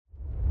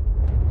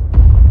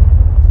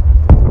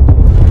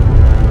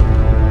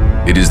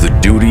It is the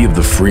duty of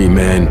the free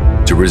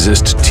man to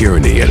resist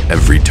tyranny at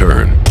every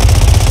turn.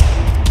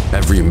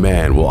 Every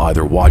man will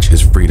either watch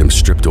his freedom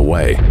stripped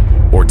away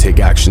or take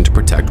action to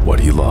protect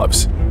what he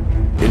loves.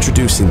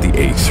 Introducing the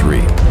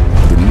A3,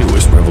 the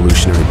newest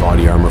revolutionary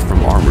body armor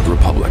from Armored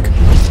Republic.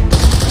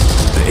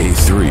 The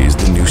A3 is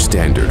the new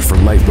standard for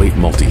lightweight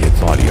multi-hit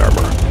body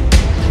armor.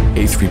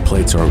 A3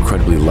 plates are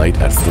incredibly light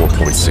at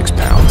 4.6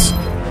 pounds.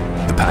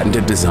 The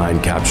patented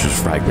design captures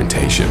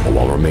fragmentation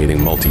while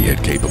remaining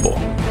multi-hit capable.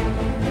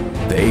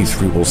 The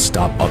A3 will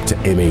stop up to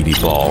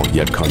M80 ball,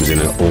 yet comes in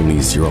at only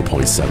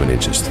 0.7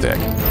 inches thick.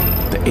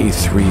 The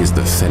A3 is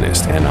the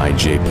thinnest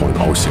NIJ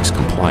 .06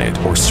 compliant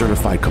or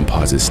certified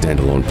composite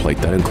standalone plate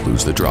that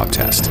includes the drop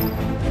test.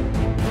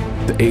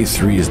 The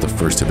A3 is the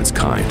first of its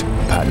kind,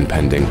 patent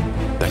pending,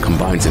 that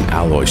combines an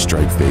alloy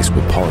strike face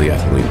with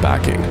polyethylene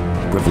backing,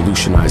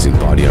 revolutionizing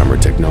body armor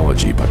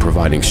technology by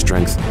providing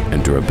strength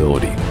and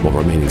durability while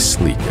remaining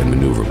sleek and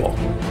maneuverable.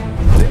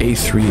 The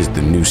A3 is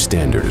the new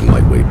standard in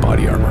lightweight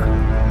body armor.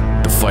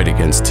 The fight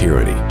against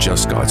tyranny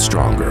just got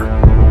stronger.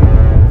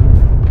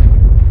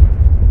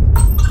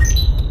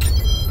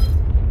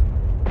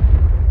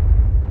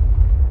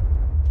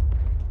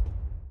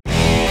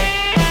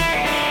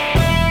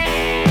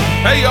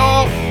 Hey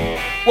y'all,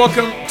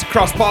 welcome to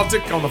Cross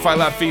Politic on the Fight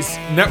Laugh Feast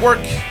Network.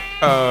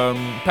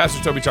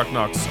 Pastor Toby Chuck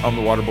Knox, I'm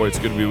the Water Boy. It's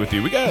good to be with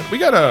you. We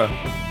got a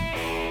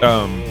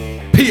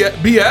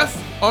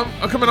BF on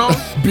coming on.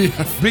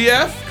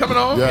 BF coming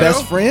on. Yeah.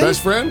 Best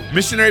friend?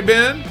 Missionary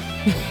Ben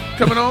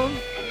coming on.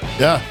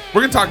 Yeah.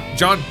 We're gonna talk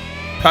John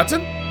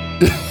Patton.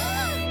 Is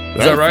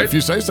that right? If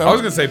you say so. I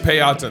was gonna say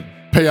Payton.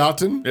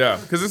 Payton. Yeah,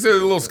 because it's a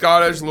little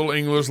Scottish, a little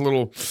English, a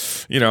little,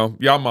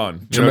 Yaman.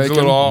 It's a Jamaican.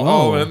 little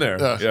all in there.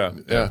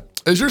 Yeah.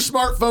 Is your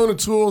smartphone a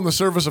tool in the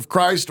service of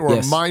Christ or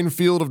Yes. a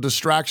minefield of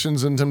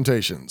distractions and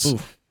temptations?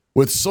 Oof.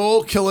 With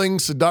soul-killing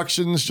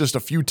seductions just a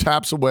few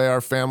taps away,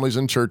 our families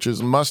and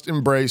churches must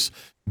embrace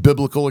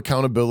biblical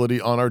accountability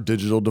on our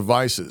digital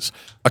devices.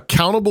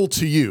 Accountable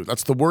to you,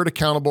 that's the word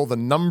accountable, the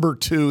number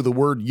 2, the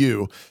word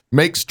you,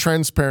 makes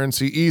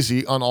transparency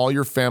easy on all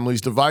your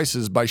family's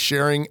devices by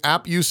sharing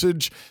app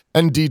usage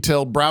and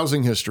detailed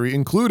browsing history,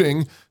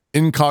 including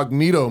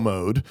incognito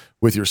mode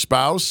with your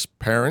spouse,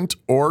 parent,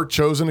 or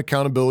chosen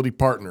accountability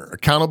partner.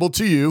 Accountable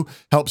to you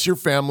helps your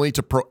family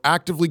to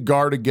proactively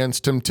guard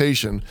against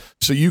temptation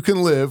so you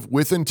can live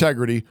with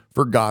integrity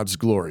for God's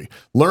glory.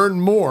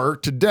 Learn more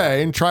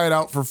today and try it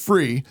out for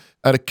free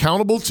at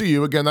Accountable to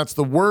You. Again, that's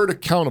the word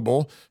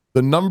accountable,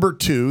 the number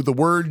 2, the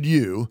word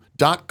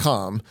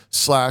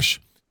you.com/FLF.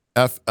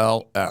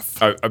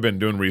 I've been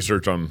doing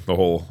research on the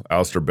whole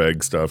Alistair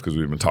Begg stuff because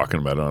we've been talking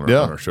about it on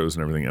our shows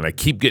and everything, and I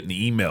keep getting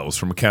emails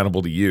from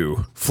Accountable to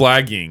You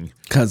flagging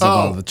Because of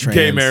all the trans.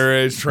 gay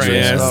marriage,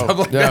 trans, stuff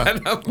like that.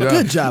 And I'm like,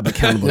 Good job,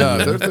 Accountable.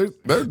 Yeah,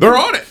 they're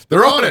on it.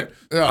 They're on it.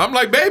 Yeah. I'm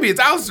like, baby, it's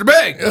Alistair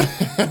Begg.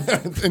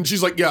 And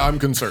she's like, yeah, I'm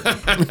concerned.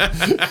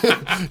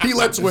 He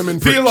lets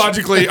women preach.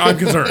 Theologically, I'm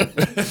concerned.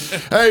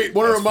 Hey,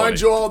 want to remind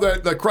you all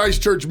that the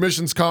Christ Church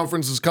Missions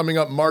Conference is coming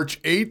up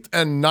March 8th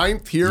and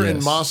 9th here in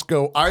Yes.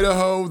 Moscow,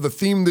 Idaho. The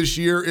theme this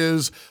year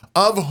is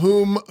Of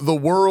Whom the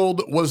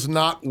World Was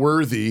Not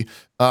Worthy.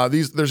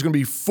 There's going to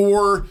be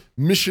 4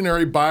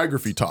 missionary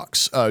biography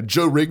talks.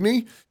 Joe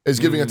Rigney is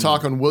giving a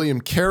talk on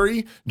William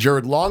Carey.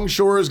 Jared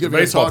Longshore is giving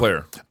Baseball a talk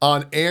player.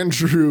 on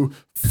Andrew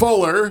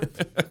Fuller.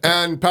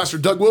 And Pastor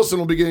Doug Wilson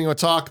will be giving a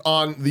talk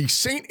on the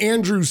St.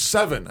 Andrews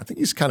 7. I think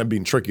he's kind of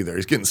being tricky there.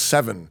 He's getting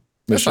 7.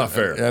 That's not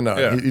fair. Yeah, no,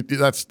 Yeah.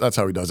 that's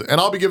how he does it.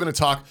 And I'll be giving a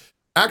talk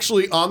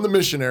actually on the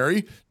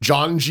missionary,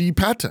 John G.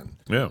 Patton.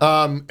 Yeah.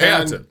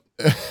 And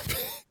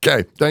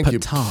okay, thank you.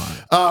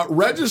 Patton.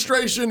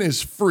 Registration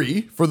is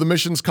free for the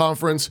missions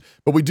conference,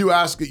 but we do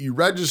ask that you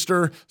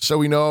register so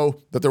we know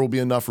that there will be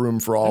enough room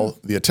for all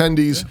the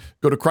attendees.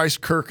 Go to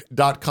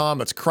christkirk.com.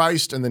 That's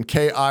Christ and then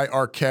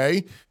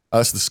KIRK.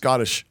 That's the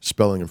Scottish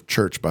spelling of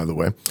church, by the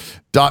way.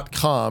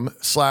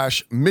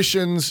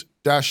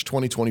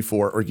 .com/missions-2024,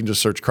 or you can just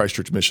search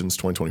Christchurch Missions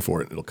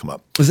 2024 and it'll come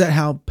up. Was that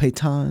how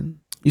Payton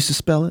used to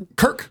spell it?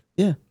 Kirk.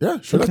 Yeah. Yeah,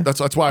 sure. Okay.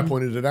 That's why I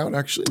pointed it out,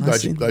 actually.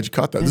 Glad you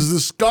caught that. Yeah. This is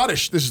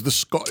the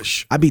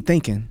Scottish. I be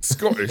thinking.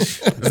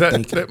 Scottish. Is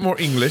that more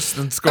English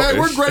than Scottish? Hey,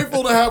 we're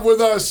grateful to have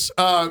with us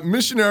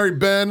Missionary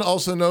Ben,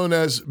 also known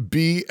as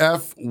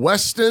B.F.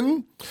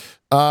 Weston.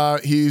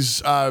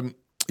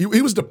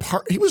 He was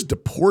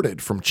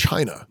deported from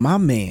China. My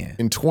man.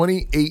 In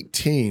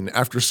 2018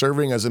 after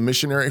serving as a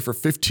missionary for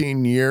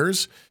 15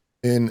 years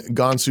in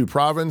Gansu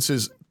province.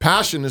 His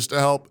passion is to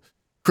help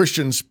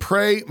Christians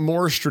pray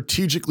more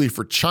strategically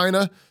for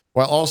China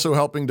while also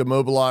helping to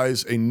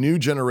mobilize a new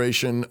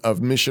generation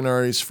of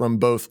missionaries from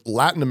both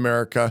Latin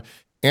America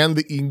and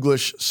the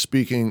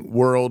English-speaking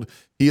world.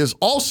 He is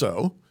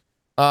also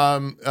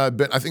been,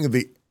 I think,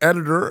 the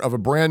editor of a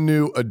brand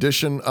new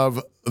edition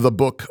of the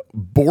book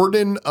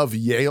Borden of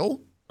Yale.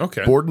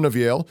 Okay. Borden of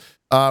Yale,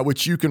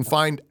 which you can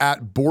find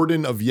at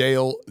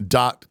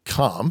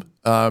bordenofyale.com.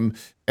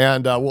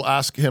 And we'll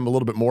ask him a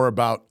little bit more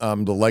about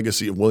the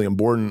legacy of William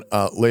Borden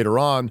later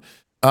on.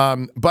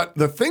 But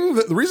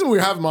the reason we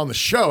have him on the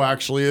show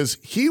actually is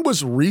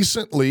he's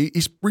recently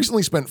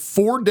spent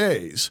 4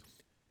 days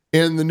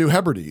in the New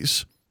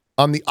Hebrides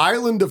on the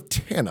island of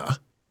Tanna,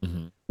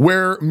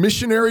 where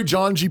missionary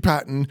John G.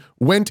 Patton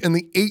went in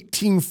the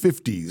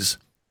 1850s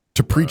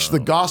to preach the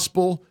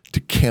gospel to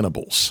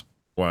cannibals.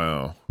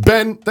 Wow.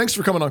 Ben, thanks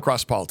for coming on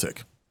Cross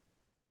Politic.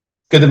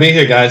 Good to be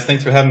here, guys.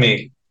 Thanks for having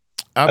me.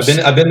 I've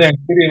been there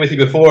in studio with you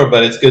before,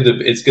 but it's good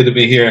to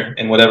be here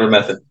in whatever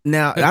method.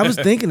 Now, I was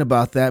thinking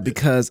about that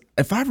because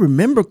if I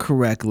remember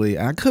correctly,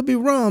 I could be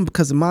wrong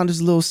because the monitor's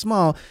a little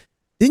small.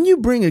 Didn't you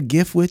bring a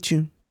gift with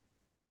you?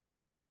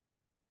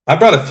 I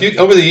brought a few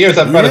over the years.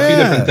 I've brought a few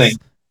different things.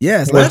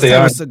 Yes, last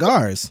time was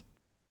cigars.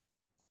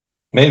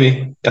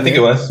 Maybe. I think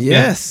it was.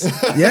 Yes.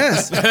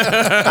 Yes.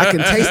 I can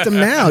taste them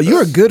now.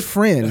 You're a good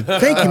friend.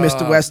 Thank you,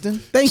 Mr. Weston.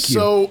 Thank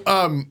you.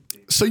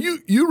 So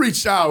you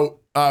reached out,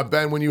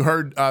 Ben, when you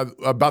heard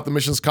about the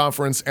missions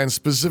conference and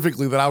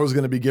specifically that I was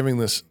going to be giving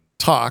this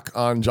talk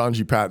on John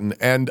G. Patton.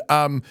 And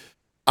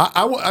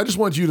I just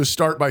want you to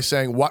start by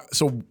saying,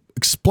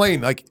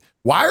 explain, like,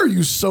 why are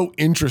you so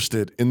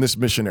interested in this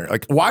missionary?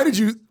 Like, why did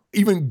you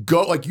even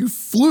go? Like, you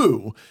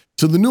flew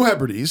to the New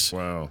Hebrides.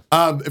 Wow.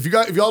 If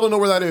y'all don't know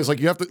where that is, like,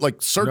 you have to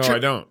like search it. I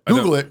don't.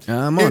 Google it.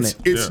 I'm on it.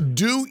 It's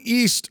due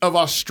east of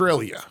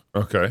Australia.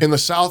 Okay. In the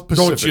South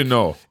Pacific. Don't you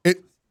know?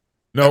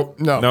 No.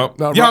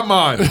 Yeah,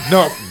 man.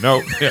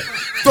 No. Yeah.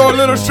 Throw a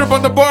little strip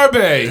on the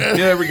barbie. Yeah,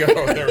 there we go.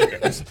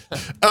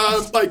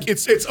 Like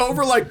it's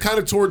over like kind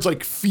of towards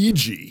like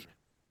Fiji.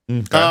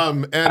 Okay.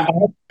 And I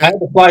had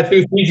to fly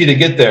through Fiji to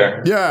get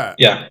there.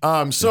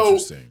 Yeah.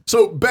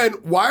 So Ben,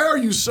 why are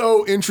you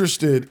so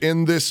interested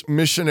in this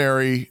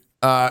missionary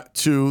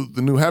to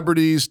the New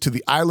Hebrides, to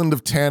the island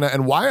of Tanna,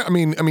 and why? I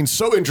mean,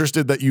 so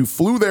interested that you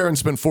flew there and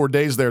spent 4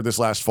 days there this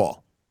last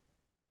fall.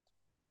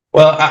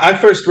 Well, I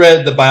first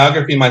read the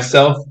biography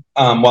myself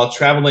while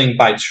traveling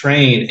by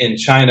train in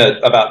China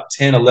about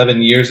 10,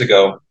 11 years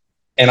ago.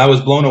 And I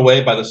was blown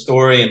away by the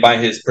story and by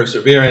his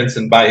perseverance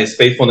and by his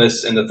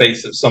faithfulness in the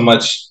face of so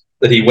much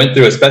that he went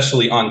through,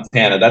 especially on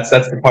Tanna. That's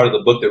the part of the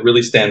book that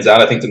really stands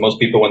out, I think, to most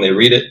people when they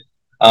read it.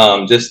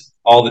 Just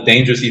all the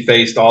dangers he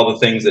faced, all the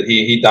things that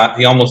he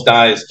almost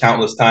dies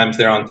countless times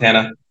there on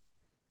Tanna.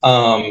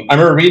 I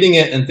remember reading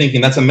it and thinking,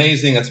 that's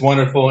amazing, that's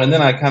wonderful. And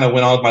then I kind of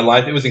went on with my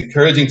life. It was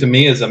encouraging to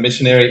me as a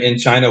missionary in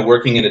China,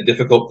 working in a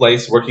difficult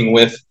place, working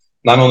with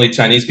not only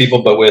Chinese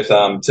people, but with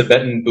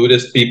Tibetan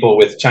Buddhist people,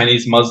 with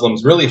Chinese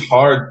Muslims, really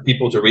hard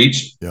people to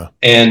reach. Yeah.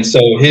 And so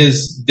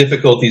his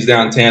difficulties there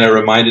on Tanna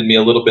reminded me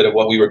a little bit of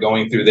what we were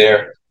going through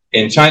there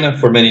in China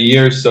for many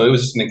years. So it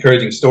was just an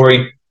encouraging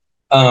story.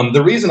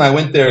 The reason I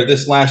went there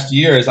this last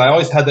year is I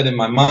always had that in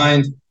my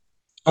mind.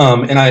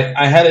 And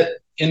I had it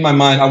in my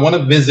mind, I want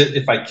to visit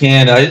if I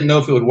can. I didn't know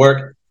if it would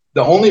work.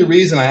 The only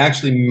reason I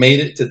actually made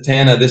it to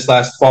Tanna this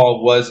last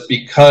fall was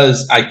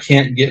because I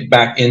can't get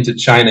back into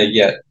China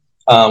yet.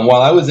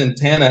 While I was in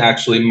Tanna,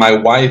 actually, my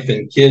wife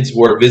and kids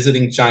were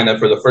visiting China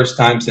for the first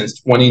time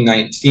since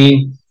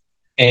 2019.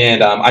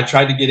 And I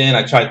tried to get in.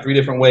 I tried 3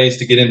 different ways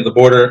to get into the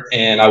border,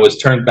 and I was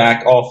turned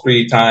back all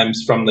 3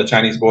 times from the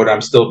Chinese border.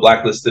 I'm still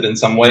blacklisted in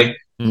some way.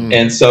 Mm.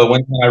 And so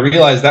when I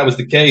realized that was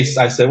the case,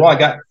 I said, well, I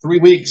got 3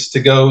 weeks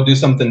to go do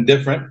something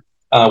different.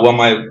 While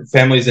my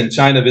family's in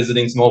China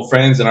visiting some old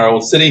friends in our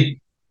old city.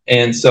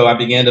 And so I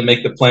began to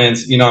make the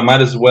plans, I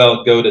might as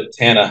well go to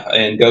Tanna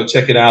and go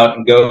check it out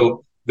and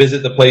go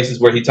visit the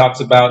places where he talks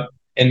about.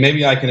 And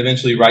maybe I can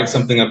eventually write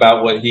something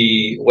about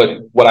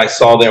what I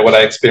saw there, what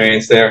I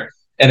experienced there,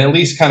 and at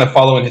least kind of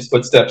follow in his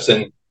footsteps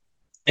and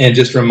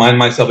just remind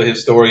myself of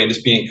his story and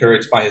just be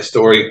encouraged by his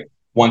story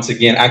once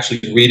again,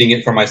 actually reading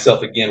it for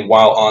myself again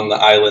while on the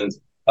island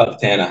of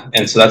Tanna.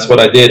 And so that's what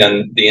I did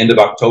on the end of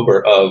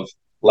October of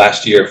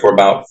last year for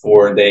about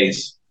 4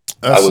 days.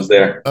 I was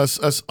there.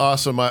 That's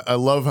awesome. I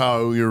love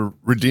how you're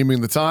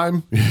redeeming the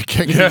time. You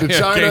can't get into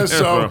China,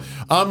 so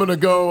I'm gonna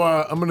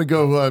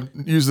go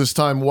use this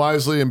time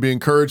wisely and be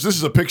encouraged. This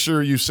is a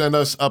picture you sent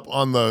us up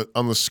on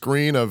the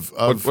screen of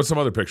what's some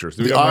other pictures?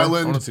 The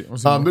island.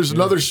 There's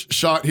another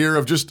shot here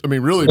of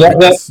really.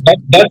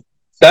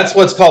 That's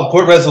what's called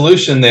Port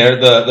Resolution there.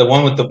 The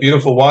one with the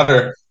beautiful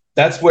water.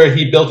 That's where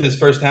he built his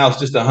first house,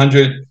 just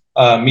 100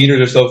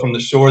 meters or so from the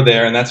shore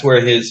there, and that's where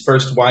his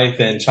first wife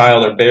and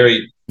child are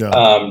buried.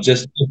 Yeah.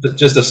 Just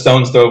a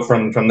stone's throw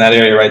from that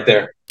area right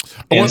there.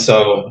 And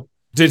so,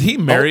 did he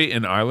marry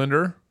an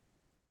islander?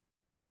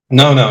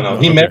 No.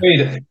 He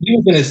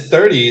was in his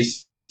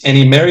 30s, and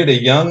he married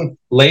a young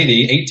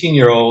lady,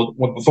 18-year-old,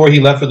 before he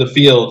left for the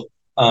field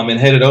and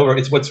headed over.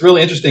 It's what's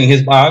really interesting.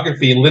 His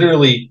biography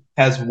literally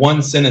has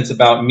one sentence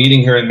about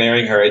meeting her and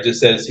marrying her. It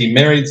just says he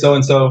married so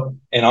and so,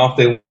 and off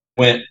they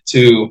went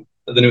to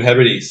the New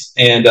Hebrides.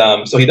 And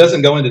so he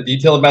doesn't go into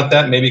detail about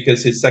that, maybe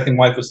because his second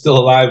wife was still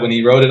alive when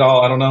he wrote it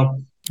all. I don't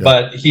know. Yeah.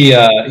 But he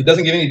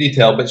doesn't give any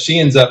detail, but she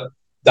ends up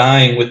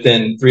dying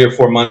within 3 or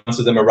 4 months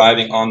of them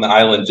arriving on the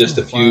island, just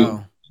a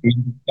few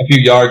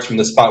yards from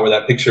the spot where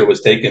that picture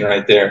was taken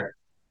right there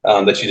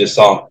that you just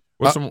saw.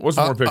 What's some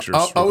more pictures?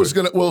 I was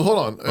going to, hold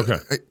on. Okay.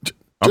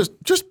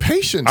 just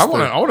patience. I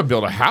want to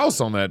build a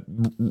house on that,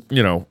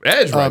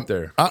 edge right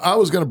there. I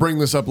was going to bring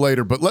this up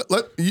later, but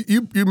let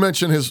you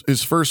mentioned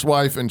his first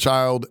wife and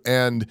child,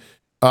 and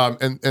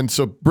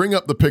so bring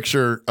up the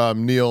picture,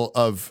 Neil,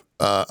 of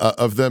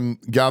them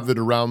gathered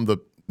around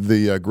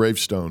the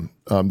gravestone.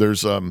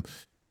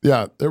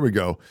 There we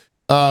go.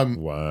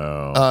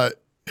 Wow,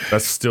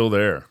 that's still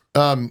there.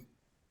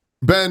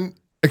 Ben,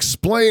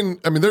 explain.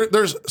 I mean,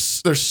 there's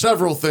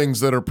several things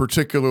that are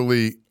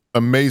particularly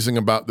amazing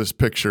about this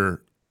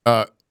picture.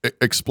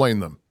 Explain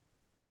them.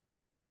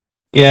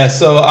 Yeah,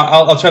 so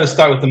I'll try to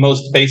start with the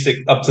most basic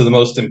up to the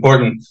most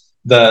important.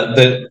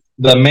 The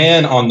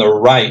man on the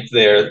right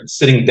there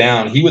sitting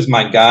down, he was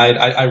my guide.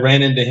 I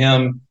ran into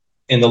him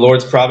in the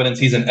Lord's providence.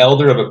 He's an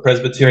elder of a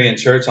Presbyterian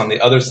church on the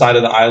other side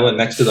of the island,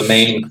 next to the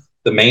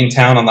main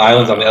town on the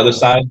islands on the other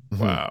side.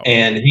 Wow.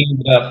 And he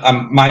ended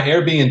up, my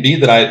Airbnb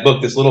that I had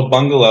booked, this little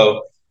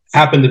bungalow,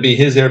 happened to be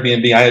his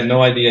Airbnb. I had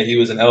no idea he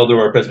was an elder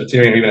or a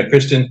Presbyterian or even a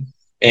Christian.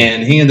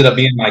 And he ended up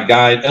being my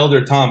guide.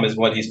 Elder Tom is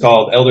what he's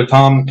called, Elder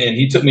Tom. And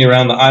he took me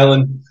around the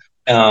island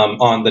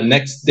on the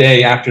next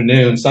day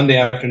afternoon, Sunday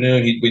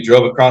afternoon. We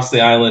drove across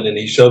the island and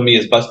he showed me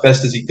as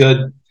best as he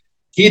could.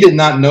 He did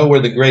not know where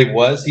the grave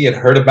was. He had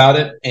heard about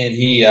it. And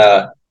he,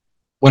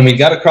 when we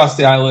got across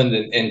the island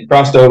and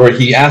crossed over,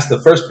 he asked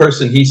the first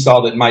person he saw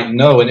that might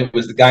know. And it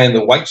was the guy in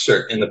the white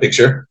shirt in the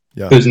picture,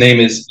 whose name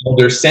is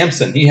Elder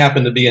Sampson. He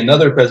happened to be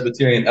another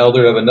Presbyterian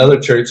elder of another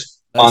church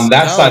on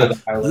that side of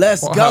the island.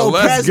 Let's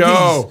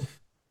go.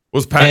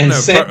 Was Patton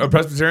a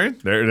Presbyterian?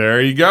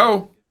 There you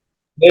go.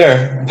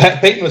 There,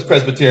 Peyton was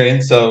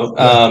Presbyterian. So,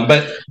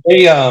 but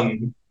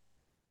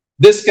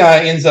this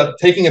guy ends up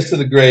taking us to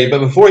the grave. But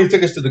before he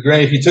took us to the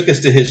grave, he took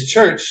us to his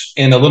church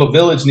in a little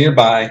village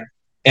nearby.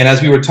 And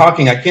as we were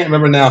talking, I can't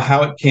remember now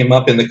how it came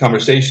up in the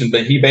conversation,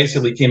 but he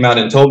basically came out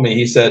and told me,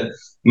 he said,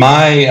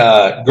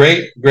 my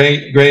great,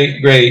 eight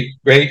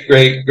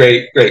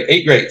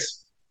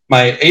greats.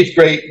 My eighth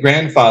great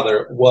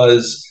grandfather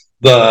was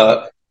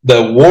the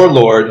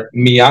warlord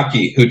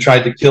Miyake, who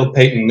tried to kill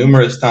Peyton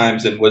numerous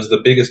times and was the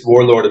biggest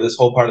warlord of this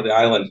whole part of the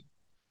island.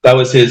 That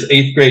was his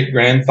eighth great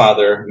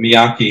grandfather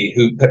Miyake,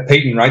 who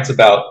Peyton writes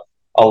about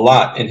a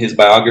lot in his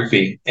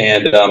biography.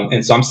 And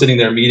so I'm sitting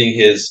there meeting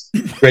his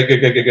great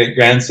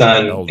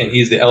grandson, and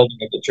he's the elder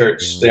of the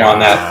church there on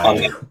that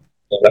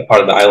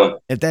part of the island.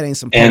 If that ain't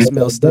some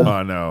post-mill stuff.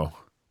 Oh no.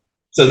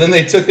 So then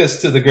they took us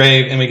to the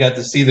grave, and we got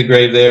to see the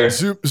grave there.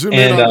 Zoom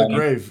in on the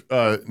grave,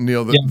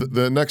 Neil.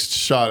 The next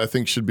shot, I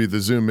think, should be the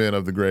zoom in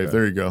of the grave. Yeah.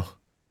 There you go.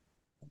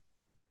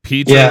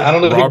 Peter, I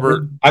don't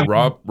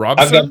know.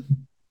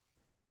 Robson?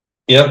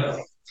 Yep.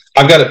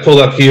 I've got it pulled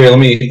up here. Let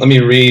me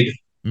read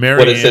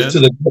what it says.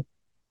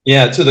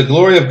 To the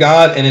glory of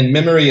God and in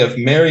memory of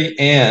Mary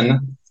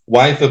Ann,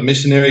 wife of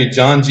missionary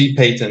John G.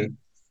 Peyton,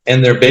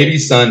 and their baby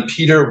son,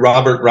 Peter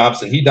Robert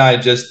Robson. He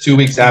died just 2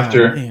 weeks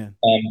after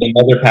the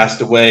mother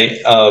passed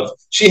away.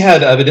 She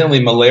had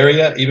evidently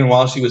malaria even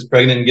while she was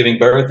pregnant and giving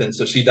birth, and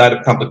so she died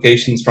of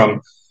complications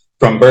from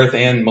birth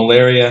and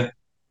malaria.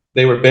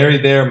 They were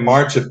buried there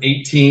March of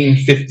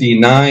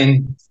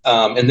 1859.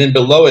 And then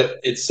below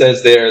it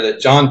says there that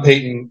John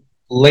Peyton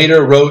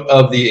later wrote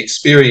of the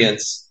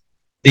experience,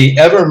 "The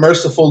ever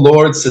merciful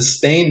Lord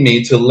sustained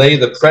me to lay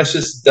the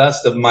precious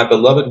dust of my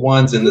beloved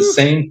ones in the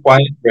same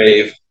quiet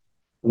grave.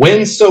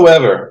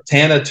 Whensoever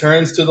Tana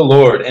turns to the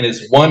Lord and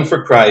is won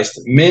for Christ,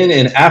 men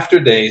in after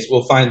days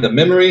will find the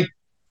memory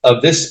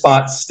of this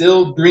spot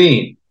still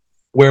green,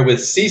 where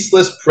with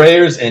ceaseless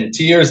prayers and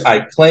tears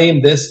I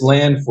claim this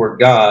land for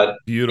God,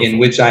 in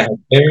which I have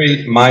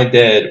buried my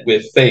dead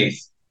with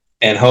faith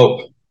and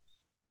hope."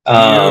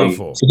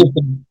 So just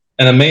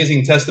an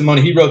amazing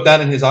testimony. He wrote that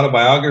in his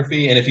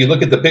autobiography, and if you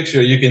look at the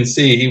picture, you can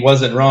see he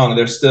wasn't wrong.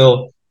 There's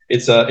still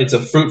it's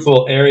a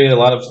fruitful area, a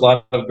lot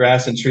of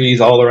grass and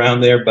trees all around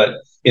there. But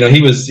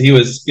he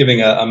was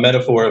giving a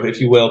metaphor of,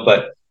 if you will,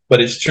 but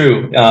it's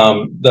true.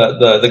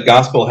 The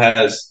gospel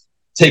has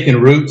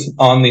taken root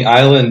on the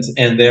island,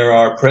 and there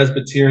are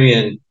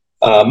Presbyterian,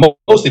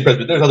 mostly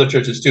Presbyterian. There's other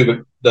churches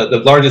too, but the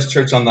largest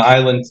church on the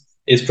island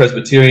is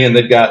Presbyterian.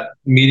 They've got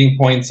meeting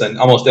points in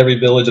almost every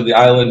village of the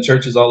island,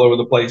 churches all over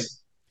the place.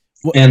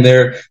 And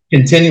they're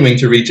continuing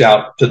to reach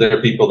out to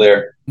their people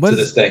there to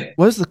this day.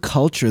 What is the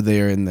culture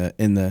there in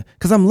the?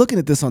 Because I'm looking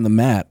at this on the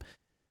map.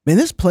 Man,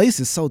 this place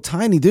is so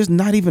tiny. There's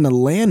not even a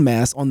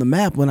landmass on the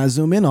map when I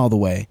zoom in all the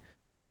way,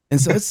 and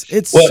so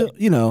it's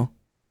well,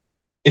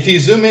 If you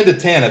zoom into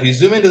Tana, if you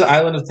zoom into the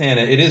island of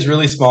Tana, it is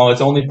really small. It's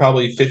only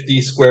probably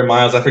 50 square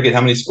miles. I forget how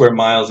many square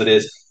miles it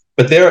is,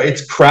 but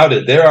it's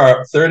crowded. There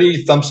are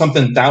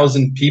 30-something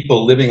thousand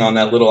people living on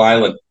that little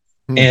island.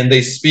 And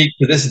they speak,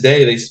 to this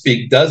day, they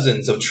speak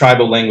dozens of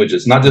tribal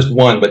languages, not just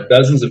one, but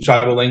dozens of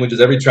tribal languages,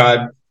 every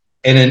tribe.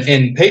 And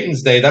in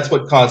Peyton's day, that's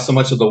what caused so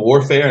much of the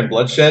warfare and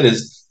bloodshed,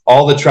 is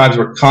all the tribes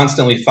were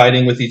constantly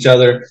fighting with each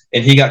other.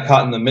 And he got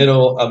caught in the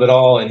middle of it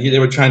all. And they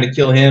were trying to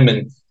kill him.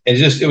 And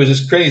it was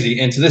just crazy.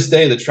 And to this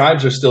day, the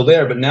tribes are still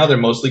there, but now they're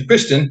mostly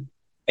Christian.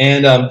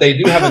 And they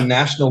do have a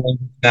national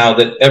language now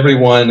that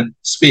everyone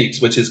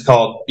speaks, which is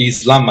called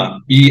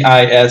Bislama,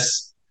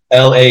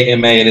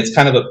 Lama, and it's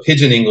kind of a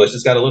pidgin English.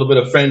 It's got a little bit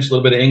of French, a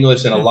little bit of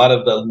English, and a lot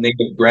of the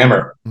native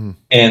grammar.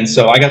 And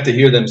so I got to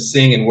hear them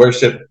sing and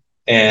worship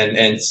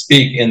and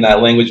speak in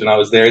that language when I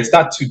was there. It's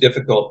not too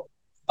difficult,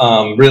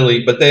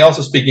 really, but they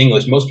also speak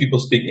English. Most people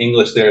speak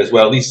English there as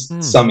well, at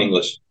least some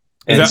English.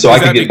 And so I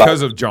could get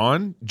because of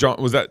John?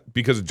 Was that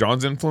because of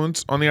John's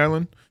influence on the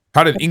island?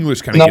 How did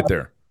English kind of get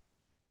there?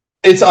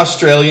 It's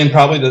Australian,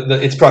 probably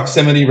its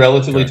proximity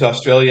relatively to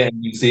Australia and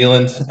New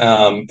Zealand.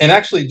 And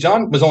actually,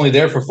 John was only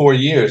there for 4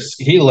 years.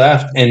 He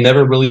left and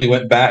never really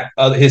went back.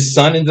 His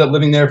son ended up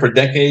living there for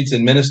decades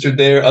and ministered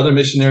there. Other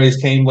missionaries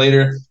came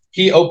later.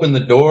 He opened the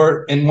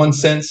door in one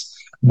sense,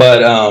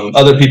 but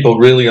other people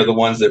really are the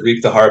ones that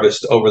reap the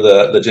harvest over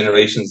the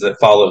generations that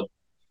followed.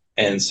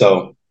 And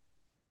so,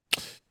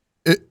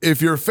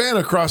 if you're a fan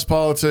of Cross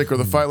Politic or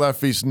the Fight Laugh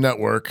Feast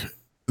Network,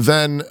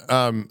 then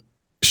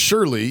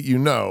surely you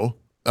know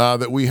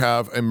that we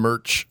have a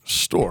merch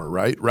store,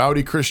 right?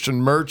 Rowdy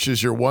Christian Merch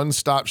is your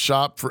one-stop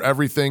shop for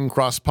everything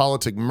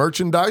cross-politic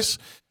merchandise.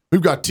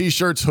 We've got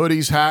t-shirts,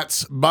 hoodies,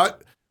 hats,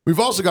 but we've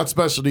also got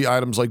specialty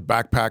items like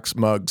backpacks,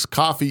 mugs,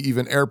 coffee,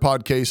 even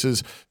AirPod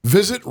cases.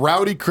 Visit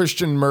Rowdy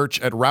Christian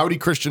Merch at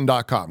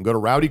rowdychristian.com. Go to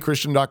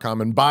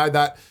rowdychristian.com and buy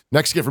that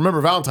next gift.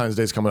 Remember, Valentine's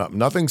Day is coming up.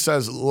 Nothing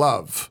says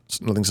love.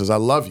 Nothing says I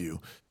love you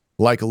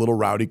like a little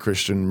Rowdy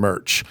Christian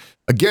merch.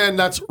 Again,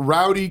 that's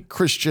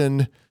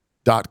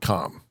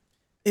rowdychristian.com.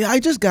 Yeah,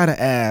 I just got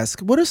to ask,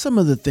 what are some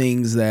of the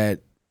things that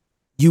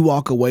you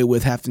walk away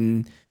with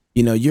having,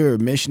 you're a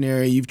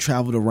missionary, you've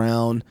traveled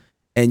around,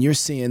 and you're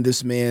seeing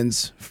this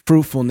man's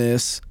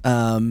fruitfulness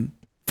from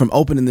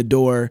opening the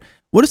door.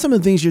 What are some of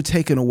the things you're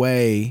taking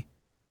away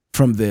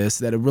from this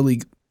that would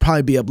really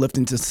probably be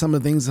uplifting to some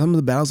of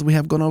the battles that we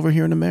have going over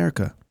here in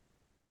America?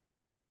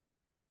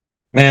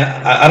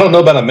 Man, I don't know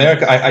about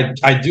America.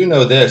 I do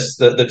know this.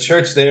 The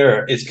church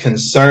there is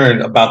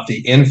concerned about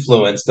the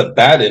influence, the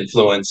bad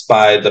influence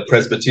by the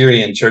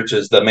Presbyterian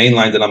churches, the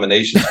mainline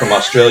denominations from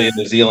Australia,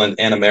 New Zealand,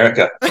 and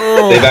America.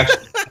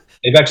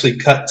 They've actually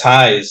cut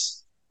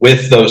ties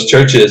with those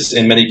churches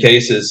in many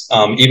cases,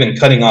 even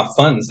cutting off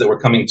funds that were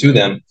coming to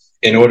them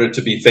in order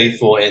to be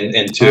faithful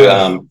and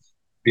to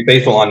be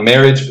faithful on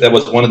marriage. That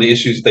was one of the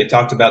issues they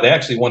talked about. They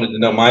actually wanted to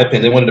know my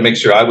opinion. They wanted to make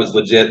sure I was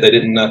legit. They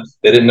didn't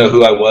know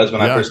who I was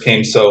when I first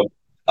came. So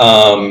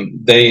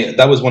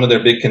that was one of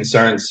their big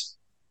concerns.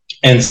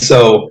 And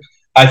so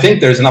I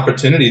think there's an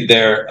opportunity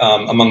there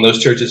among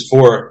those churches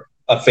for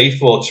a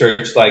faithful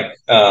church like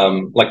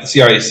the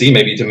CRAC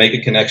maybe to make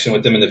a connection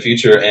with them in the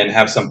future and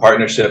have some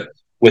partnership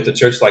with a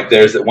church like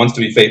theirs that wants to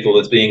be faithful,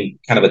 that's being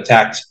kind of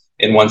attacked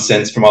in one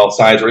sense from all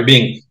sides, or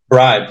being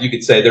bribed. You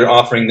could say they're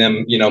offering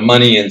them,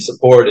 money and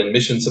support and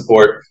mission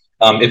support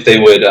if they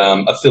would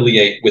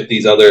affiliate with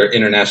these other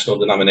international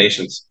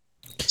denominations.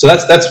 So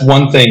that's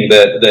one thing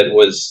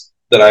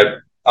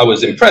that I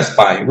was impressed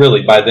by,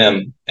 really, by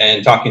them,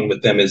 and talking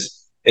with them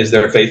is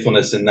their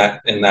faithfulness in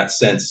that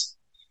sense.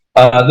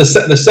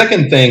 The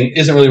second thing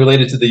isn't really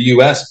related to the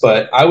U.S.,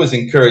 but I was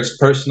encouraged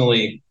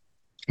personally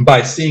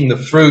by seeing the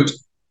fruit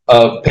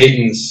of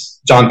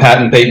John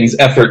Patton Payton's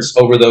efforts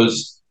over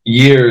those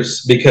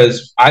years,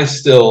 because I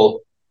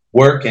still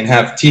work and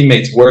have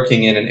teammates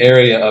working in an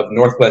area of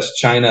Northwest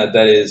China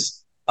that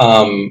is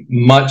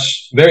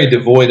very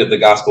devoid of the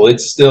gospel.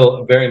 It's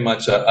still very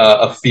much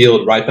a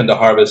field ripened to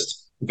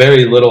harvest.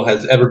 Very little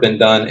has ever been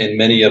done in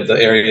many of the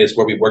areas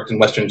where we worked in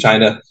Western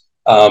China.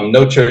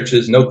 No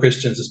churches, no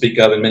Christians to speak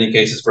of in many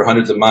cases for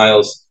hundreds of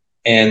miles.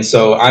 And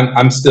so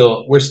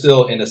we're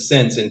still in a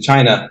sense in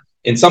China,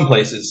 in some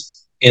places,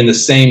 in the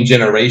same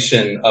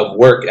generation of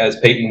work as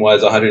Peyton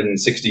was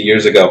 160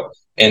 years ago.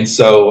 And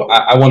so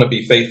I want to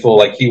be faithful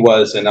like he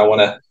was, and I want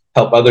to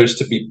help others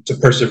to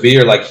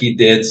persevere like he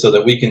did, so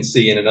that we can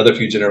see in another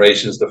few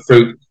generations the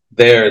fruit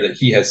there that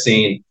he has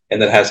seen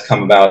and that has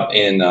come about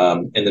in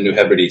the New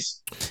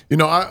Hebrides.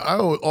 I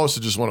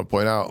also just want to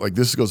point out, like,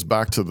 this goes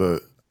back to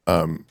the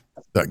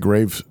that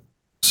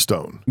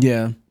gravestone.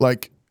 Yeah.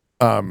 Like,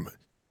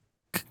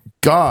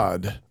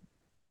 God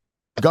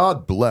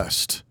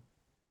blessed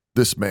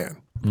this man.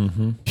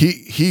 Mm-hmm.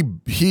 He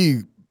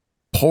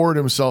poured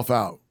himself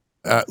out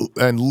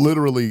and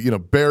literally,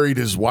 buried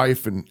his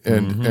wife and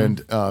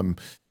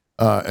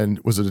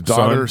was it a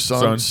daughter,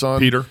 son,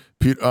 Peter,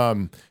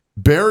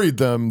 buried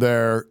them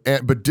there,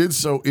 but did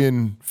so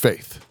in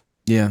faith.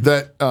 Yeah,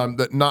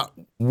 that not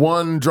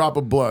one drop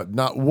of blood,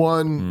 not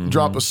one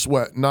drop of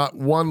sweat, not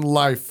one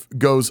life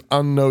goes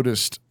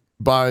unnoticed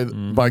by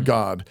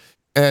God.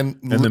 And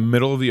in the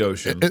middle of the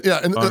ocean,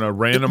 on a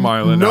random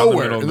island,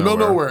 nowhere, in the middle of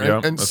nowhere,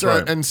 yep,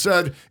 and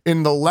said,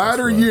 in the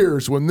latter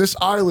years, when this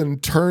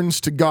island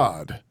turns to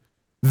God,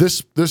 they'll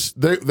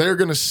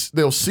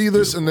see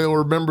this and they'll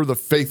remember the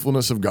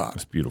faithfulness of God.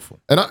 It's beautiful.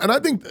 And I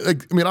think,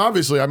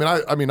 obviously,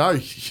 I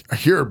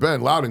hear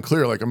Ben loud and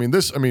clear.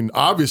 This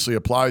obviously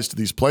applies to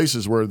these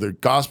places where the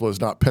gospel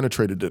has not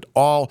penetrated at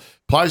all.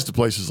 Applies to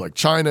places like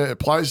China. It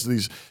applies to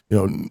these,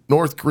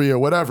 North Korea,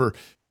 whatever.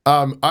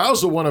 I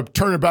also want to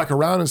turn it back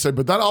around and say,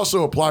 but that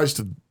also applies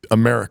to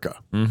America.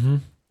 Mm-hmm.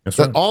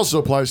 That also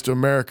applies to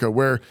America,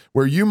 where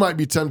you might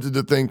be tempted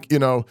to think,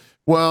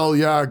 well,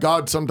 yeah,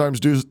 God sometimes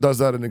does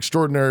that in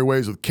extraordinary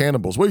ways with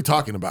cannibals. What are you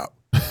talking about?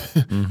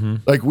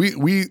 Like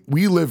we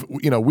live,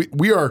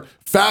 we are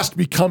fast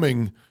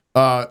becoming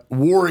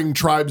warring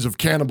tribes of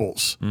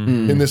cannibals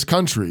in this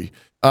country.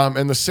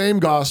 And the same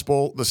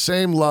gospel, the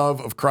same love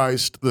of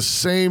Christ, the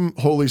same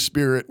Holy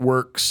Spirit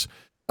works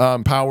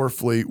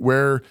powerfully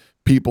where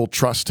people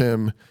trust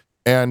him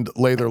and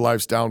lay their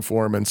lives down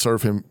for him and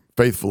serve him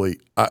faithfully.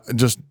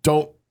 Just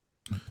don't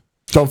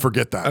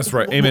forget that. That's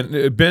right.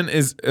 Amen. Ben,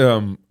 is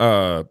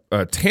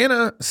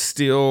Tana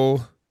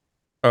still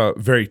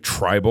very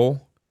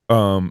tribal?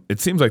 It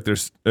seems like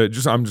there's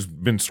I'm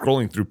just been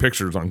scrolling through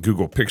pictures on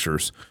Google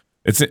Pictures.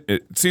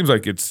 It seems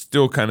like it's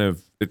still kind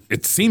of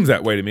it seems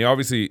that way to me.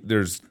 Obviously,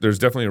 there's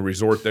definitely a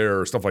resort there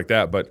or stuff like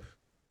that, but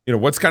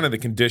what's kind of the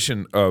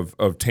condition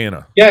of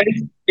Tana? Yeah,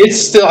 it's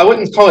still, I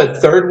wouldn't call it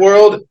third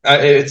world.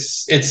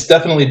 It's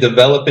definitely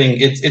developing.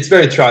 It's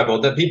very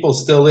tribal. That people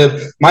still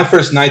live. My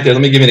first night there,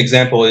 let me give you an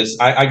example. Is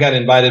I got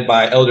invited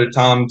by Elder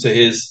Tom to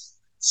his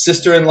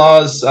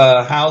sister-in-law's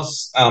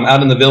house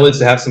out in the village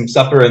to have some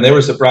supper, and they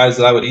were surprised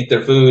that I would eat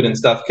their food and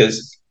stuff.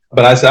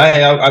 But I said,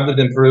 hey, I've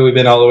lived in Peru. We've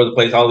been all over the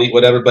place. I'll eat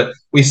whatever. But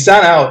we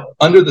sat out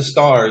under the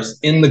stars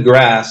in the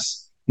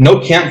grass, no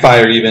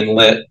campfire even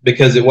lit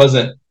because it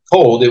wasn't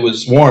cold. It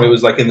was warm. It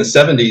was like in the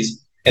 70s.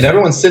 And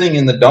everyone's sitting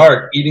in the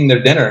dark eating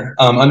their dinner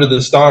under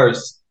the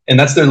stars. And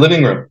that's their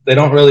living room.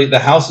 The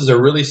houses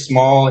are really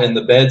small and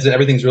the beds and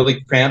everything's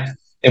really cramped.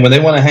 And when they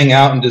want to hang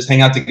out and just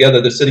hang out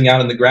together, they're sitting out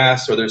in the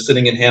grass or they're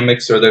sitting in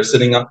hammocks or they're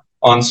sitting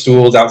on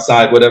stools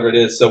outside, whatever it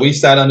is. So we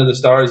sat under the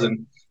stars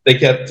and they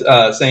kept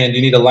saying, do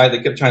you need a light?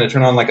 They kept trying to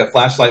turn on like a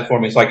flashlight for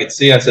me so I could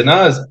see. I said,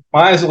 no,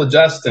 my eyes will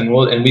adjust. And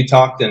we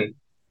talked.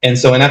 And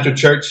so after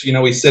church,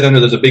 we sit under,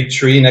 there's a big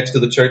tree next to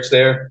the church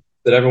there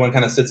that everyone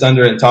kind of sits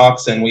under and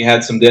talks. And we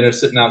had some dinner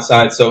sitting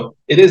outside. So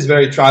it is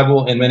very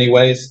tribal in many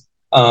ways.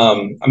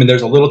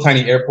 There's a little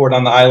tiny airport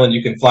on the island.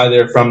 You can fly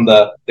there from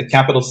the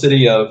capital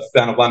city of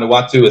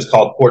Vanuatu. It's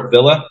called Port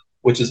Vila,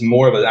 which is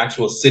more of an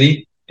actual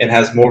city and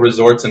has more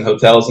resorts and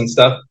hotels and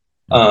stuff.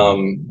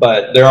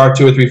 But there are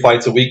 2 or 3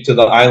 flights a week to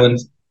the island,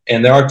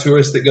 and there are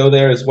tourists that go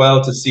there as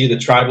well to see the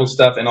tribal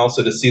stuff and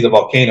also to see the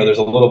volcano. There's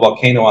a little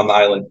volcano on the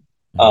island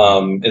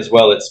as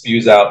well. It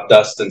spews out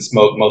dust and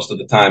smoke most of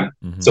the time.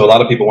 So a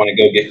lot of people want to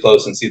go get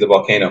close and see the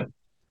volcano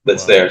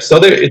that's there. So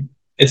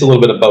it's a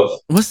little bit of both.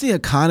 What's the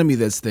economy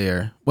that's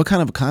there? What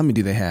kind of economy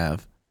do they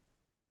have?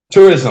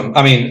 Tourism.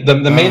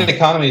 The main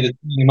economy that's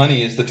making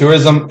money is the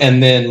tourism,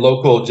 and then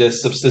local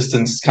just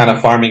subsistence kind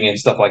of farming and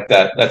stuff like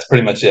that. That's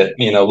pretty much it.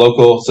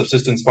 Local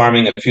subsistence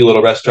farming, a few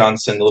little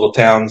restaurants in the little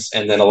towns,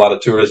 and then a lot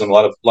of tourism, a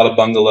lot of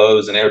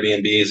bungalows and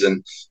Airbnbs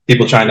and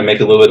people trying to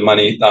make a little bit of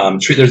money.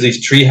 There's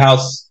these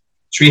treehouse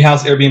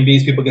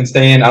Airbnbs people can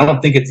stay in. I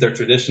don't think it's their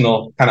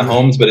traditional kind of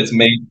homes, but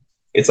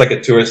it's like a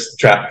tourist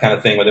trap kind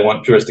of thing where they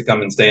want tourists to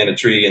come and stay in a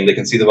tree and they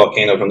can see the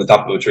volcano from the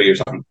top of a tree or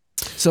something.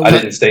 So I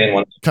didn't stay in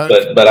one,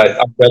 but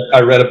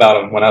I read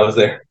about them when I was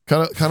there.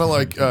 Kind of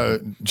like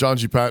John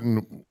G.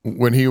 Patton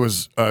when he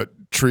was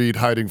treed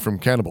hiding from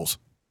cannibals.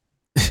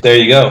 There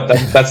you go.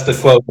 That's the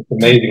quote. It's an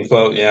amazing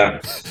quote.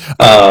 Yeah.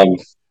 I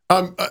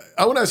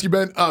want to ask you,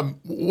 Ben.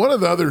 One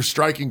of the other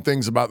striking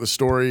things about the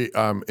story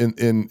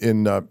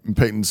in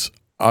Peyton's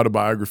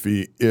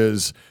autobiography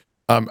is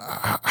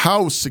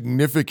how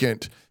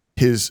significant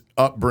his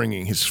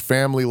upbringing, his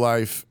family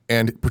life,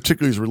 and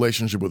particularly his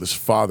relationship with his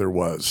father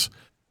was.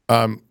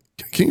 Can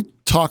you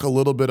talk a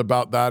little bit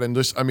about that and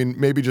just,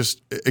 maybe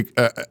just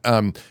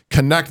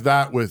connect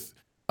that with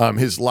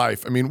his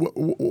life?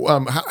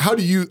 How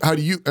do you,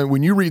 and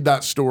when you read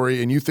that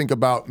story and you think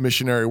about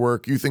missionary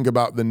work, you think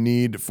about the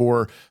need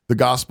for the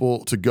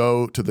gospel to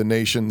go to the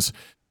nations.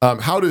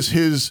 How does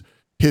his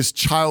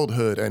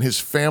childhood and his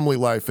family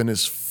life and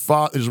his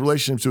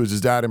relationship to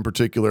his dad in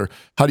particular,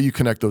 how do you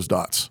connect those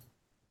dots?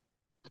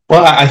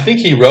 Well, I think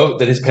he wrote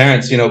that his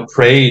parents,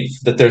 prayed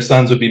that their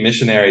sons would be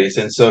missionaries.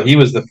 And so he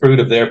was the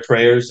fruit of their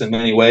prayers in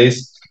many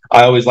ways.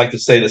 I always like to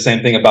say the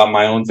same thing about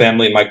my own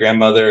family. My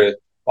grandmother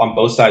on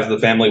both sides of the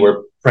family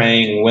were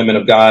praying women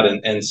of God.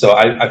 And so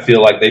I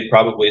feel like they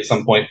probably at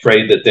some point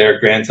prayed that their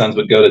grandsons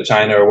would go to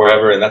China or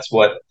wherever. And that's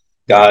what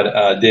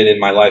God did in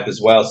my life as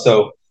well.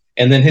 So,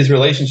 and then his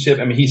relationship,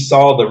 he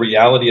saw the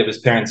reality of his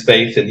parents'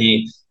 faith, and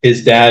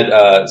his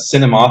dad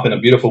sent him off in a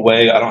beautiful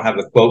way. I don't have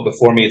the quote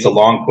before me. It's a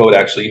long quote,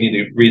 actually. You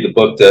need to read the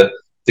book to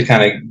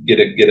kind of get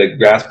a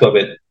grasp of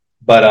it.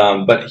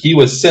 But he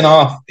was sent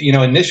off,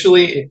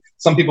 initially,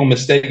 some people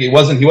mistake he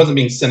wasn't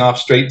being sent off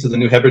straight to the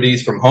New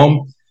Hebrides from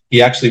home.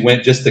 He actually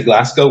went just to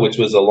Glasgow, which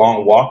was a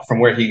long walk from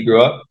where he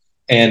grew up.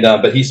 And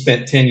but he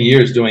spent 10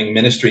 years doing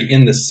ministry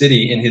in the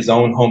city in his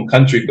own home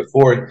country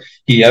before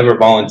he ever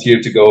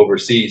volunteered to go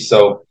overseas.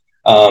 So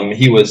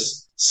he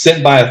was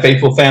sent by a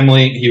faithful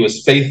family. He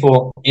was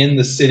faithful in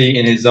the city,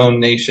 in his own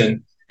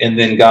nation. And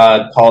then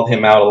God called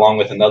him out along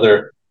with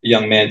another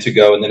young man to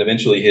go. And then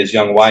eventually his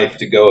young wife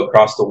to go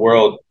across the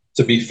world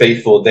to be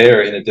faithful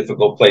there in a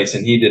difficult place.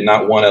 And he did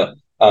not want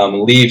to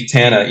leave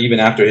Tana even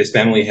after his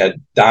family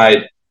had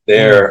died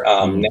there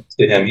next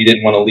to him. He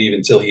didn't want to leave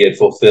until he had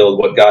fulfilled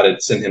what God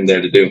had sent him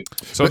there to do.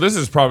 So this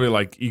is probably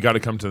like, you got to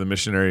come to the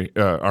missionary,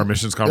 our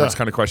missions conference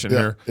kind of question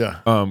here. Yeah.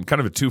 Kind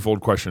of a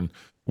twofold question.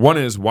 One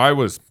is, why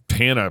was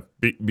Tanna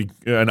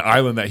an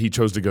island that he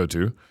chose to go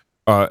to?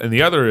 And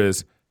the other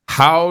is,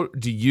 how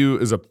do you,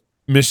 as a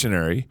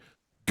missionary,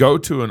 go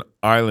to an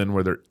island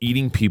where they're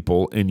eating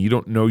people and you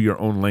don't know your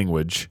own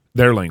language,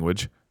 their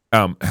language?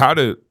 How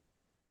do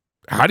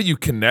you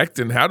connect,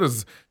 and how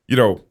does,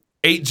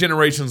 8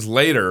 generations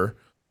later,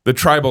 the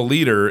tribal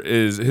leader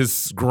is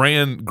his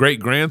great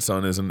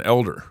grandson is an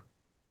elder?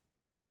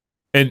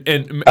 And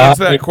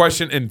answer that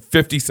question in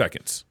 50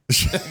 seconds.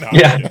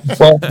 Yeah.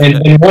 Well,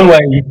 in one way,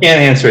 you can't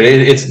answer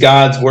it. It's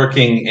God's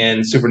working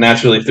and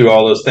supernaturally through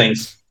all those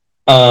things.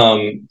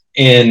 And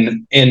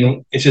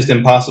it's just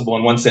impossible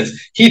in one sense.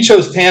 He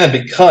chose Tanna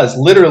because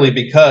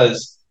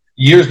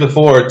years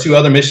before, 2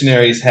 other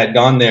missionaries had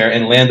gone there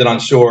and landed on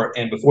shore.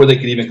 And before they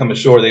could even come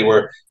ashore, they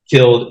were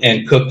killed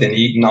and cooked and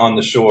eaten on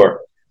the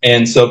shore.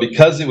 And so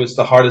because it was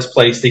the hardest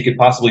place he could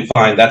possibly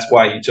find, that's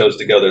why he chose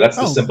to go there. That's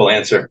the simple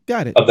answer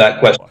of that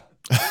question.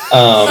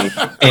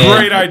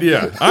 Great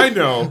idea. I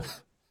know.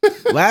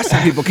 Last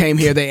time people came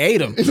here, they ate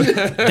them.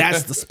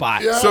 That's the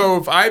spot. Yeah. So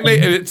if I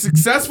make a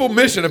successful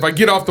mission, if I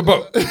get off the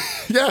boat.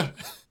 Yeah.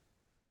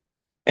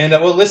 And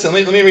well, listen,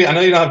 let me read. I know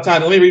you don't have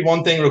time. Let me read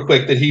one thing real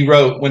quick that he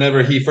wrote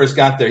whenever he first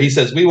got there. He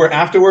says, "We were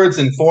afterwards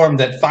informed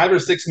that 5 or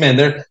 6 men,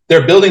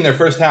 they're building their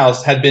first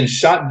house, had been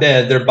shot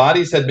dead. Their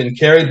bodies had been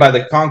carried by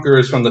the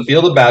conquerors from the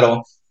field of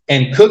battle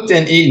and cooked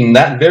and eaten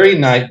that very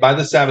night by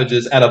the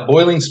savages at a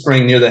boiling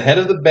spring near the head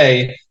of the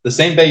bay, the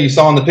same bay you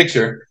saw in the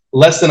picture,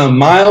 less than a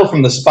mile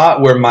from the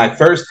spot where my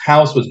first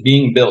house was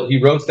being built."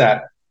 He wrote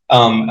that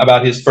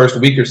about his first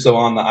week or so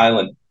on the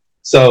island.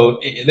 So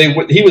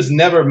he was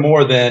never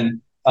more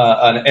than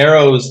an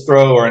arrow's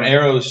throw or an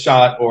arrow's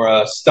shot or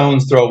a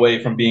stone's throw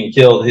away from being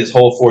killed his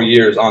whole 4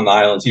 years on the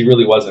islands. He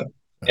really wasn't.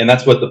 And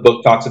that's what the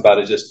book talks about,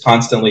 is just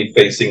constantly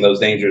facing those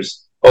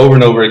dangers over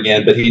and over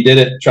again. But he did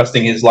it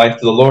trusting his life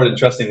to the Lord and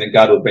trusting that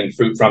God would bring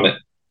fruit from it.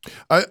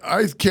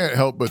 I can't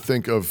help but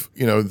think of,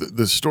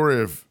 the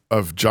story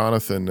of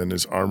Jonathan and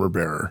his armor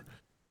bearer.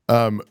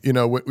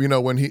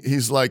 When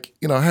he's like,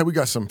 hey, we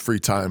got some free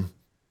time.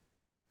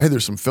 Hey,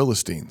 there's some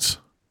Philistines.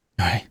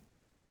 All right.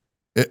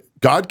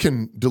 God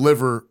can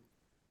deliver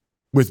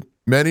with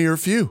many or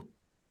few.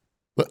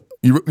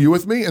 You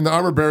with me? And the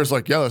armor bearer's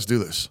like, yeah, let's do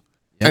this.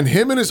 Yep. And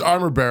him and his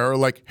armor bearer are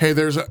like, hey,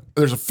 there's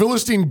a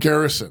Philistine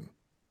garrison.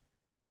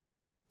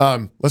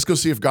 Let's go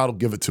see if God will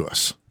give it to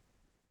us.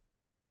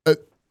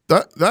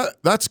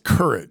 That's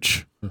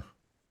courage.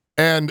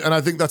 And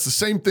I think that's the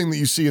same thing that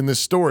you see in this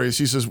story. Is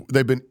he says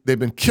they've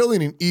been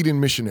killing and eating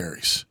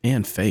missionaries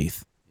and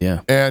faith.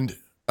 Yeah. And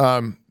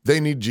they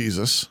need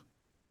Jesus,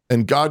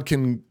 and God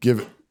can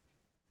give it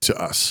to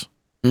us.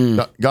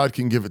 God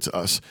can give it to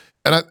us.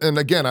 And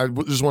again, I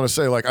just want to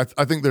say,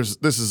 I think this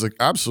is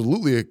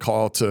absolutely a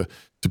call to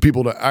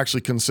people to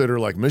actually consider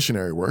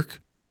missionary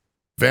work,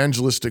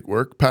 evangelistic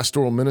work,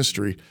 pastoral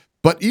ministry.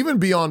 But even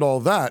beyond all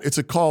that, it's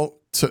a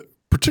call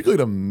particularly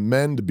to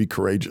men, to be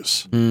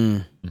courageous,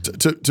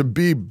 to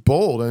be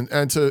bold,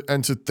 and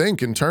to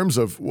think in terms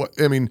of what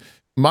I mean.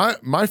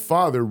 My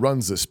Father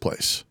runs this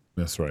place.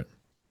 That's right.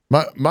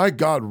 My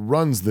God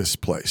runs this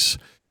place.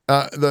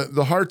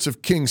 The hearts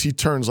of kings he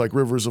turns like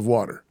rivers of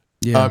water.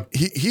 Yeah.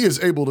 He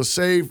is able to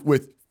save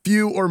with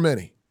few or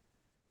many.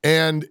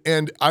 And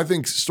I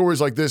think stories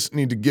like this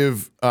need to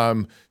give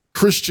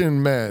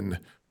Christian men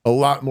a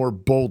lot more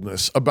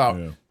boldness about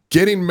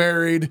getting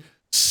married,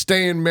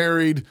 staying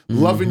married,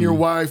 loving your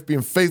wife,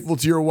 being faithful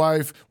to your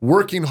wife,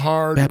 working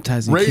hard,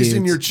 baptizing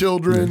raising kids. your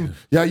children.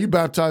 Yeah, you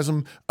baptize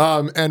them,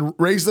 and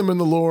raise them in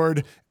the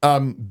Lord,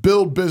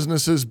 build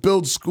businesses,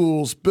 build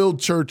schools, build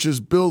churches,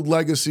 build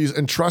legacies,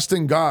 and trust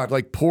in God.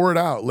 Pour it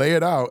out, lay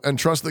it out, and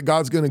trust that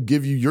God's going to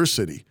give you your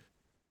city.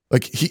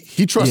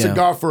 He trusted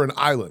God for an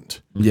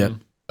island. Yeah.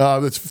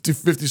 That's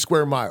 50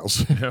 square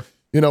miles. Yeah.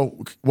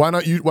 Why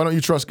don't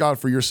you trust God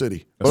for your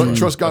city? Why don't you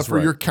trust God for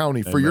your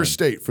county, for your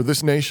state, for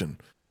this nation?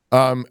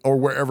 Or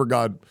wherever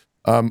God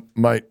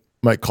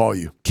might call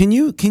you. Can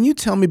you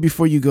tell me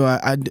before you go?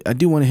 I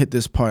do want to hit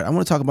this part. I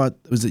want to talk about,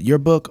 was it your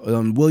book,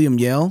 William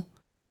Yale?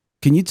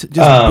 Can you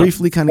just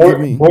briefly kind of give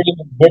me?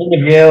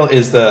 William Yale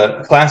is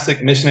the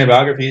classic missionary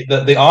biography.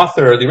 The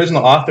author, the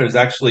original author, is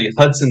actually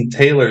Hudson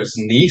Taylor's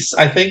niece,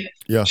 I think.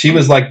 Yeah. She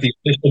was the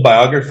official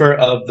biographer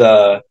of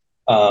the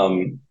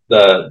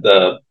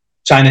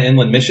China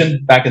Inland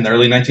Mission back in the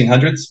early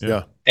 1900s.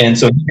 Yeah. And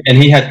so,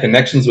 he had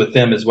connections with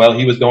them as well.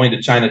 He was going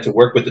to China to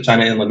work with the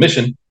China Inland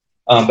Mission,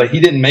 but he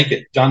didn't make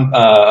it.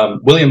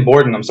 William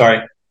Borden,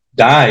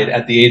 died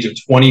at the age of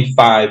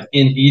 25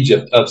 in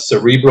Egypt of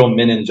cerebral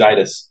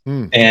meningitis,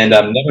 and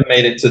never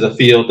made it to the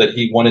field that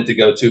he wanted to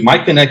go to. My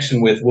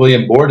connection with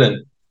William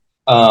Borden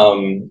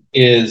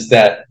is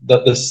that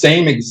the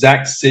same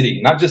exact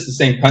city, not just the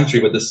same country,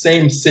 but the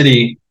same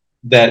city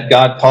that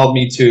God called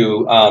me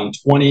to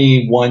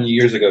 21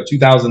 years ago,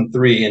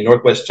 2003, in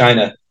Northwest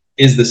China,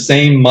 is the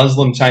same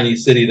Muslim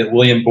Chinese city that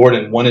William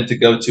Borden wanted to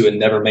go to and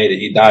never made it.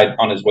 He died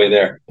on his way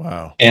there.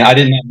 Wow. And I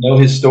did not know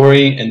his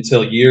story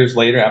until years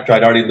later, after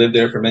I'd already lived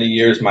there for many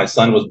years. My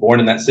son was born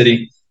in that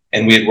city,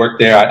 and we had worked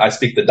there. I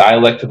speak the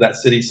dialect of that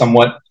city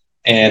somewhat.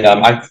 And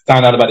I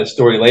found out about his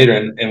story later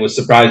and was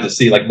surprised to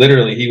see, like,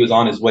 literally he was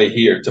on his way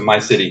here to my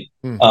city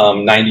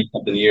 90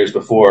 something years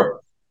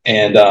before.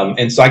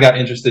 And so I got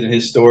interested in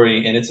his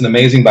story, and it's an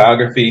amazing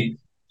biography.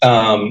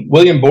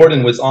 William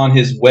Borden was on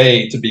his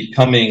way to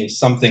becoming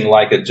something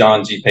like a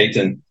John G.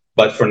 Payton,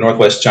 but for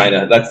Northwest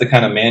China. That's the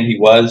kind of man he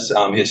was.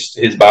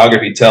 His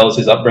biography tells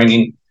his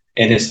upbringing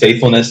and his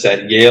faithfulness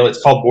at Yale.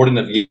 It's called Borden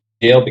of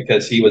Yale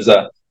because he was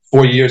a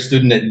 4-year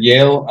student at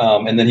Yale,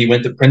 and then he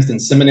went to Princeton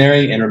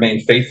Seminary and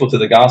remained faithful to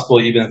the gospel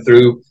even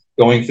through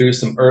going through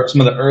some of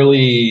the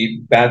early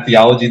bad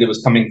theology that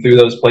was coming through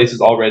those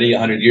places already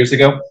 100 years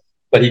ago.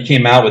 But he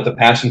came out with a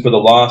passion for the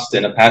lost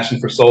and a passion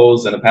for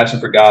souls and a passion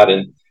for God,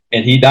 and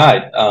he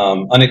died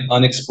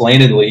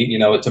unexplainedly,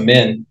 to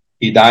men.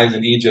 He dies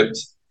in Egypt,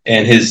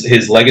 and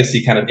his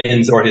legacy kind of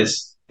ends, or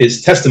his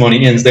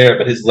testimony ends there,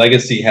 but his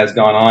legacy has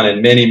gone on,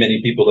 and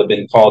many people have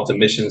been called to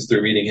missions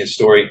through reading his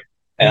story.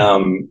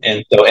 And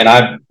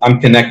I'm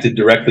connected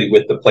directly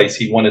with the place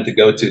he wanted to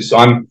go to. So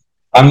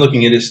I'm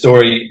looking at his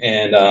story,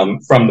 and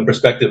from the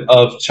perspective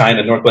of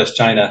China, Northwest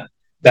China,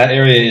 that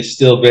area is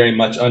still very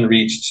much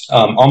unreached,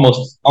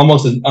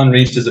 almost as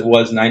unreached as it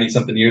was 90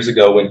 something years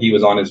ago when he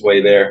was on his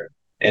way there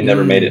and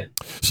never made it.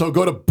 So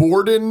go to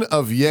Borden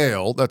of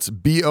Yale, that's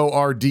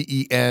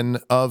BORDEN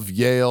of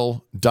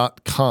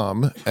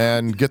Yale.com,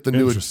 and get the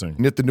new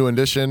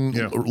edition,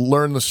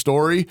 learn the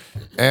story,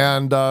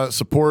 and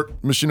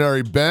support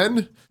missionary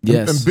Ben.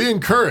 Yes. And be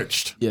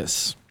encouraged.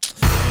 Yes.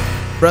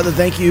 Brother,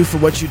 thank you for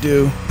what you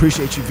do.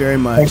 Appreciate you very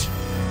much.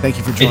 Thank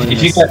you for joining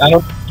us. I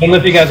don't know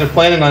if you guys are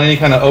planning on any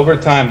kind of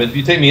overtime, but if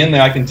you take me in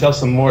there, I can tell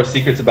some more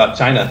secrets about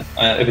China,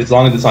 as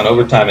long as it's on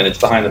overtime and it's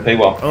behind the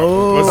paywall.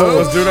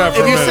 Let's do that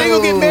for a minute. If you're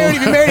single, get married.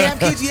 If you're married,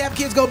 have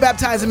kids, go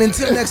baptize them.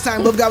 Until next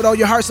time, love God with all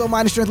your heart, soul,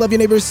 mind, and strength. Love your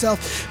neighbor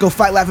yourself. Go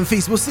fight, laugh, and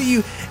feast. We'll see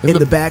you in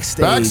the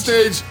backstage.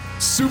 Backstage,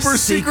 super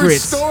secret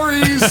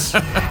stories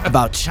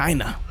about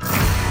China.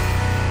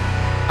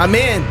 I'm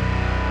in.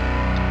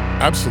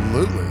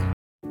 Absolutely.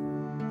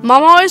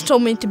 Mom always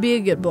told me to be a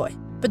good boy.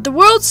 But the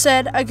world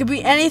said I could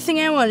be anything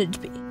I wanted to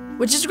be,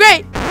 which is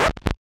great,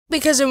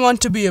 because I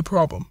want to be a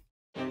problem.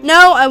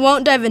 No, I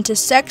won't dive into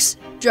sex,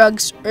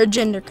 drugs, or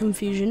gender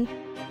confusion.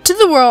 To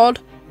the world,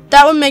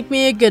 that would make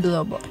me a good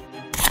little boy.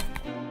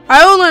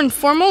 I will learn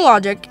formal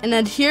logic and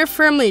adhere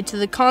firmly to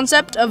the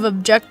concept of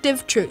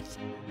objective truth.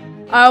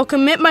 I will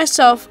commit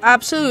myself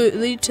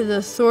absolutely to the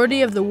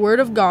authority of the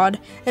Word of God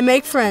and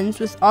make friends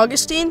with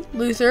Augustine,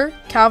 Luther,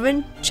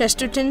 Calvin,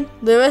 Chesterton,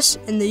 Lewis,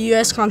 and the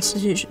U.S.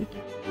 Constitution.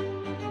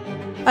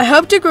 I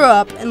hope to grow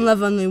up and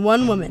love only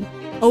one woman,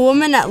 a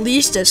woman at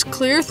least as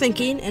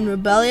clear-thinking and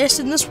rebellious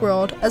in this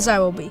world as I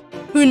will be,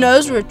 who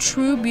knows where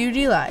true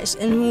beauty lies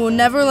and who will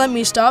never let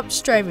me stop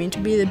striving to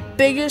be the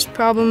biggest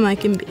problem I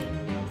can be.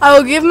 I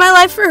will give my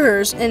life for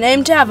hers and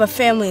aim to have a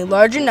family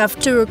large enough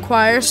to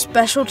require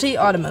specialty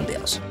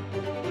automobiles.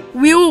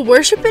 We will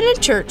worship in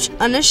a church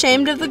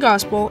unashamed of the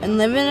gospel and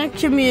live in a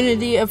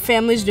community of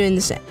families doing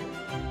the same.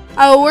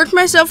 I will work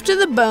myself to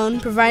the bone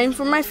providing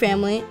for my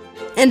family,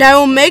 and I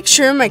will make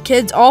sure my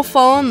kids all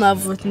fall in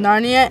love with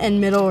Narnia and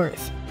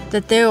Middle-earth,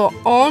 that they will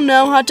all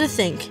know how to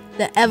think,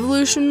 that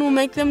evolution will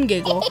make them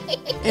giggle,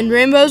 and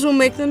rainbows will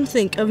make them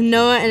think of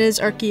Noah and his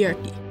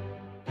arky-arky.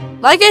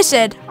 Like I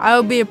said, I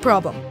will be a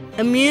problem,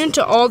 immune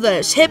to all that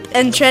is hip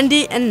and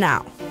trendy and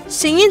now,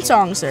 singing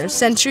songs that are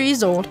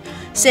centuries old,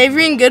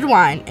 savoring good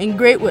wine and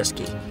great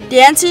whiskey,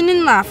 dancing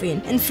and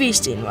laughing and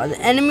feasting while the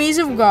enemies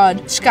of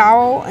God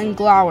scowl and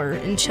glower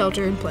in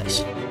shelter in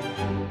place.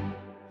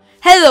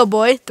 Hey little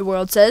boy, the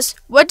world says,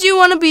 what do you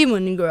want to be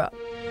when you grow up?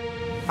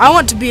 I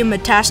want to be a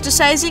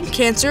metastasizing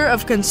cancer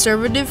of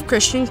conservative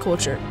Christian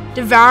culture,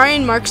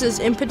 devouring Marx's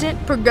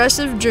impotent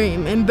progressive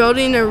dream and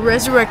building a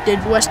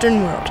resurrected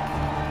Western world.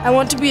 I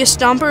want to be a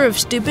stomper of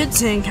stupid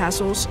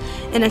sandcastles,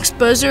 an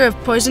exposer of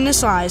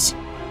poisonous lies.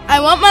 I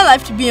want my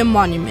life to be a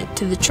monument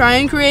to the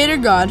triune creator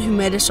God who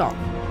made us all.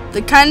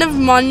 The kind of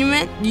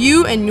monument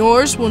you and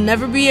yours will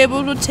never be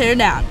able to tear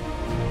down.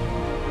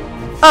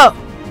 Oh,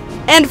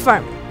 and a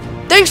fireman.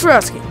 Thanks for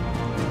asking.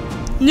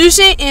 New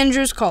St.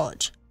 Andrews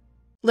College.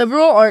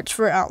 Liberal arts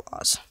for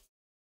outlaws.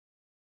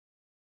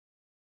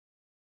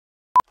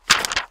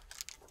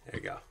 There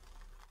you go.